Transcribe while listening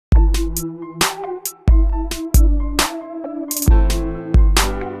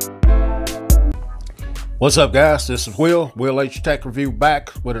What's up, guys? This is Will H Tech Review,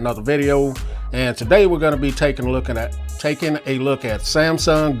 back with another video, and today we're going to be taking a look at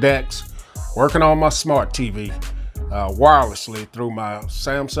Samsung Dex, working on my smart TV wirelessly through my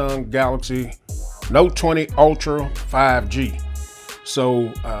Samsung Galaxy Note 20 Ultra 5G.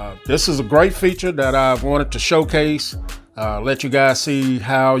 So this is a great feature that I wanted to showcase, let you guys see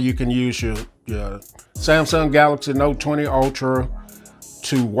how you can use your Samsung Galaxy Note 20 Ultra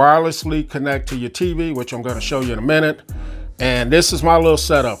to wirelessly connect to your TV, which I'm going to show you in a minute. And this is my little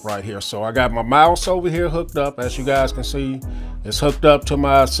setup right here. So I got my mouse over here hooked up. As you guys can see, it's hooked up to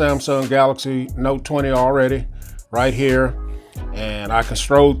my Samsung Galaxy Note 20 already right here. And I can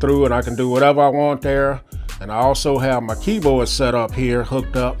stroll through and I can do whatever I want there. And I also have my keyboard set up here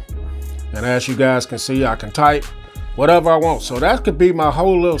hooked up. And as you guys can see, I can type whatever I want. So that could be my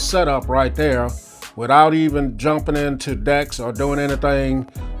whole little setup right there, without even jumping into Dex or doing anything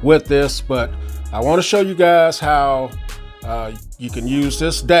with this. But I want to show you guys how you can use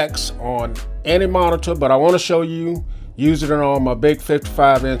this Dex on any monitor, but I want to show you using it on my big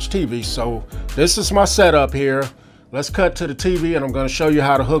 55-inch TV. So this is my setup here. Let's cut to the TV and I'm going to show you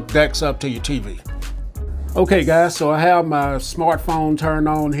how to hook Dex up to your TV. Okay guys, so I have my smartphone turned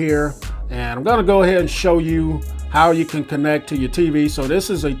on here, and I'm going to go ahead and show you how you can connect to your TV. So this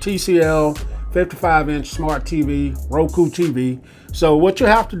is a TCL 55-inch smart TV, Roku TV. So what you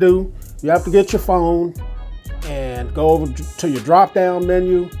have to do, you have to get your phone and go over to your drop-down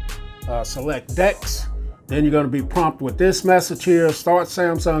menu, select Dex. Then you're going to be prompted with this message here: start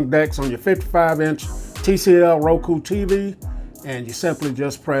Samsung Dex on your 55-inch TCL Roku TV. And you simply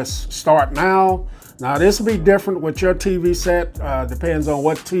just press start now. Now this will be different with your TV set, depends on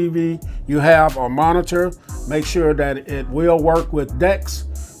what TV you have or monitor. Make sure that it will work with Dex.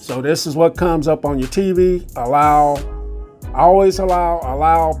 So this is what comes up on your TV: allow, always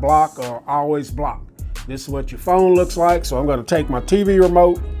allow, block, or always block. This is what your phone looks like. So I'm going to take my TV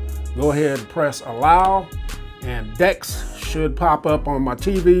remote, go ahead and press allow, and Dex should pop up on my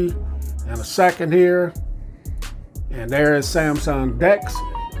TV in a second here. And there is Samsung Dex.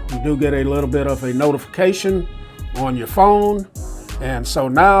 You do get a little bit of a notification on your phone. And so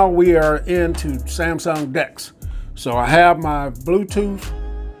now we are into Samsung Dex. So I have my Bluetooth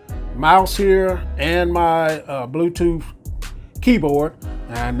mouse here and my Bluetooth keyboard,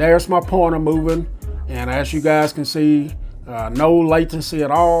 and there's my pointer moving, and as you guys can see, no latency at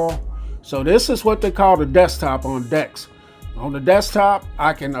all. So this is what they call the desktop on Dex. On the desktop,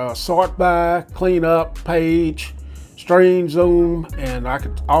 I can sort by, clean up, page, stream, zoom, and I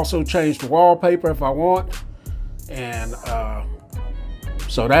can also change the wallpaper if I want. And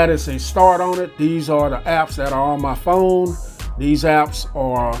so that is a start on it. These are the apps that are on my phone. These apps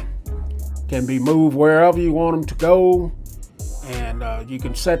can be moved wherever you want them to go, and you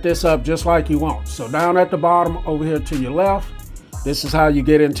can set this up just like you want. So down at the bottom over here to your left, this is how you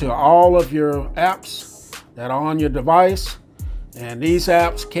get into all of your apps that are on your device. And these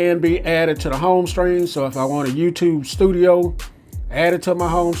apps can be added to the home screen. So if I want a YouTube Studio added to my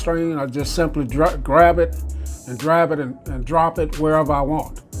home screen, I just simply grab it and drag it and drop it wherever I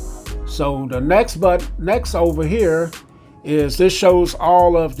want. So the next over here is this shows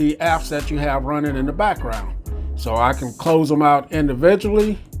all of the apps that you have running in the background. So I can close them out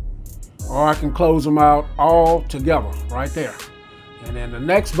individually, or I can close them out all together right there. And then the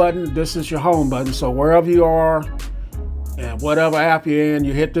next button, this is your home button. So wherever you are and whatever app you're in,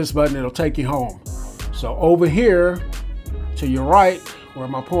 you hit this button, it'll take you home. So over here to your right, where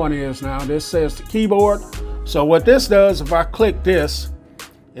my pointer is now, this says the keyboard. So what this does, if I click this,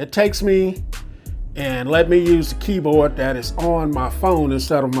 it takes me and let me use the keyboard that is on my phone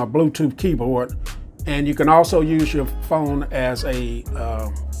instead of my Bluetooth keyboard. And you can also use your phone as a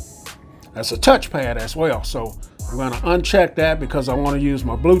touchpad as well. So I'm going to uncheck that because I want to use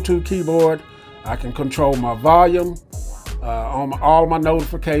my Bluetooth keyboard. I can control my volume on all my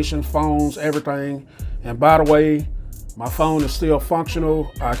notifications, phones, everything. And by the way, my phone is still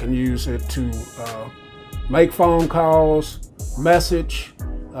functional. I can use it to make phone calls, message,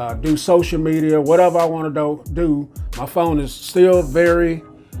 do social media, whatever I want to do. My phone is still very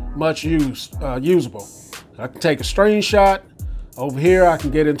much usable. I can take a screenshot. Over here I can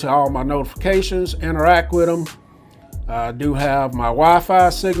get into all my notifications, interact with them. I do have my Wi-Fi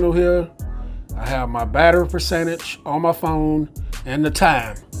signal here. I have my battery percentage on my phone and the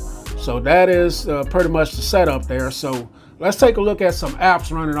time. So that is pretty much the setup there. So let's take a look at some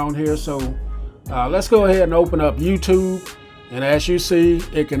apps running on here. So let's go ahead and open up YouTube. And as you see,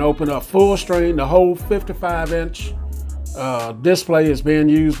 it can open up full screen. The whole 55-inch display is being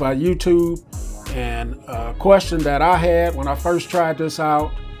used by YouTube. And a question that I had when I first tried this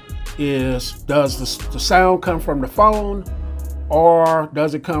out is, does the sound come from the phone or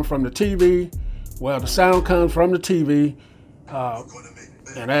does it come from the TV? Well, the sound comes from the TV.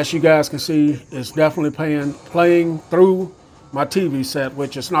 And as you guys can see, it's definitely playing through my TV set,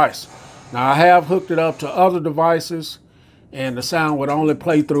 which is nice. Now I have hooked it up to other devices and the sound would only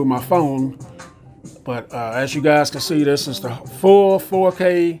play through my phone. But as you guys can see, this is the full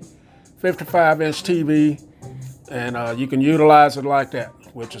 4K 55-inch TV, and you can utilize it like that,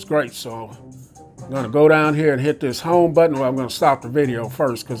 which is great. So I'm gonna go down here and hit this home button. Well, I'm gonna stop the video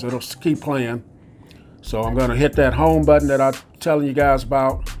first because it'll keep playing. So I'm gonna hit that home button that I'm telling you guys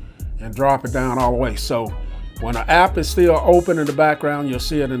about and drop it down all the way. So when the app is still open in the background, you'll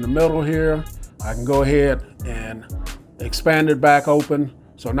see it in the middle here. I can go ahead and expand it back open.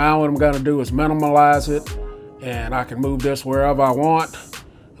 So now what I'm gonna do is minimize it, and I can move this wherever I want.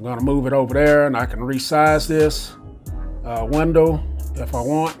 I'm gonna move it over there, and I can resize this window if I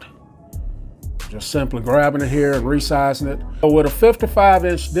want. Just simply grabbing it here and resizing it. So with a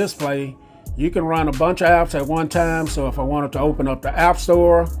 55-inch display, you can run a bunch of apps at one time. So if I wanted to open up the App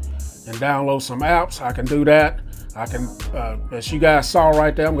Store and download some apps, I can do that. I can, as you guys saw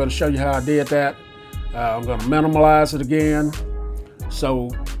right there, I'm gonna show you how I did that. I'm gonna minimize it again. So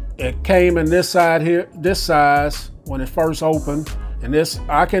it came in this side here, this size when it first opened. And this,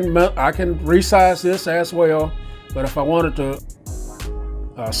 I can resize this as well. But if I wanted to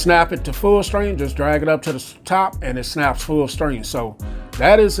snap it to full screen, just drag it up to the top and it snaps full screen. So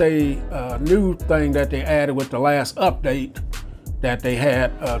that is a new thing that they added with the last update that they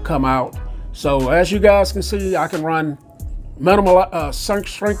had come out. So as you guys can see, I can run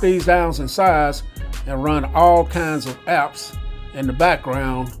shrink these down in size and run all kinds of apps in the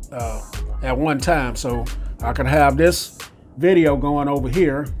background at one time. So I can have this video going over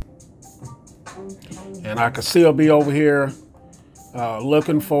here, and I could still be over here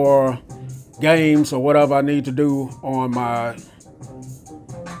looking for games or whatever I need to do on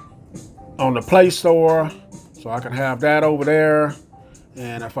the Play Store. So I can have that over there.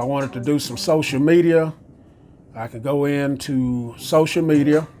 And if I wanted to do some social media, I can go into social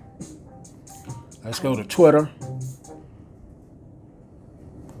media. Let's go to Twitter.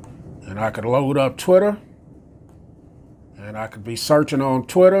 And I could load up Twitter. And I could be searching on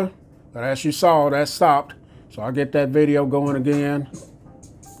Twitter. But as you saw, that stopped. So I get that video going again.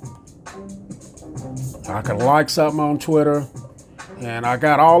 I can like something on Twitter. And I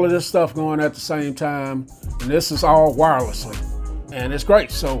got all of this stuff going at the same time. And this is all wirelessly. And it's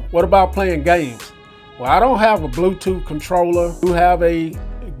great. So what about playing games? Well, I don't have a Bluetooth controller. I do have a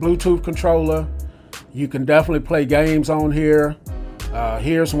Bluetooth controller. You can definitely play games on here.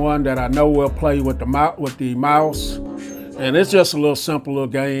 Here's one that I know will play with the mouse. And it's just a little simple little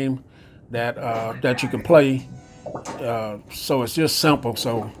game that you can play. So it's just simple.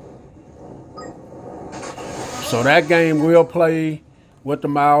 So that game will play with the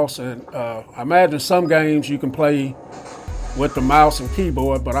mouse. And I imagine some games you can play with the mouse and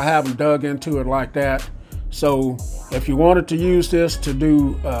keyboard, but I haven't dug into it like that. So if you wanted to use this to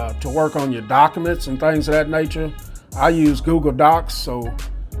do to work on your documents and things of that nature, I use Google Docs. So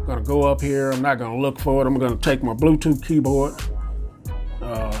I'm gonna go up here. I'm not gonna look for it. I'm gonna take my Bluetooth keyboard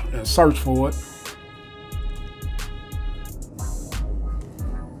and search for it.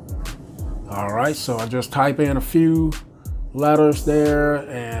 All right, so I just type in a few letters there,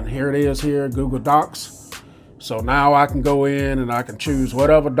 and here it is here, Google Docs. So now I can go in and I can choose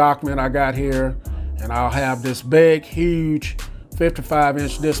whatever document I got here, and I'll have this big, huge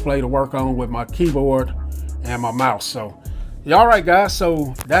 55-inch display to work on with my keyboard and my mouse. So, all right, guys,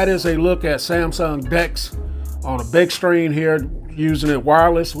 so that is a look at Samsung Dex on a big screen here, using it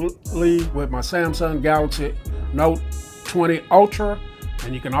wirelessly with my Samsung Galaxy Note 20 Ultra,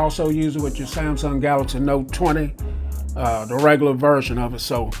 and you can also use it with your Samsung Galaxy Note 20, the regular version of it.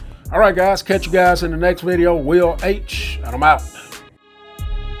 So, all right, guys, catch you guys in the next video. Will H, and I'm out.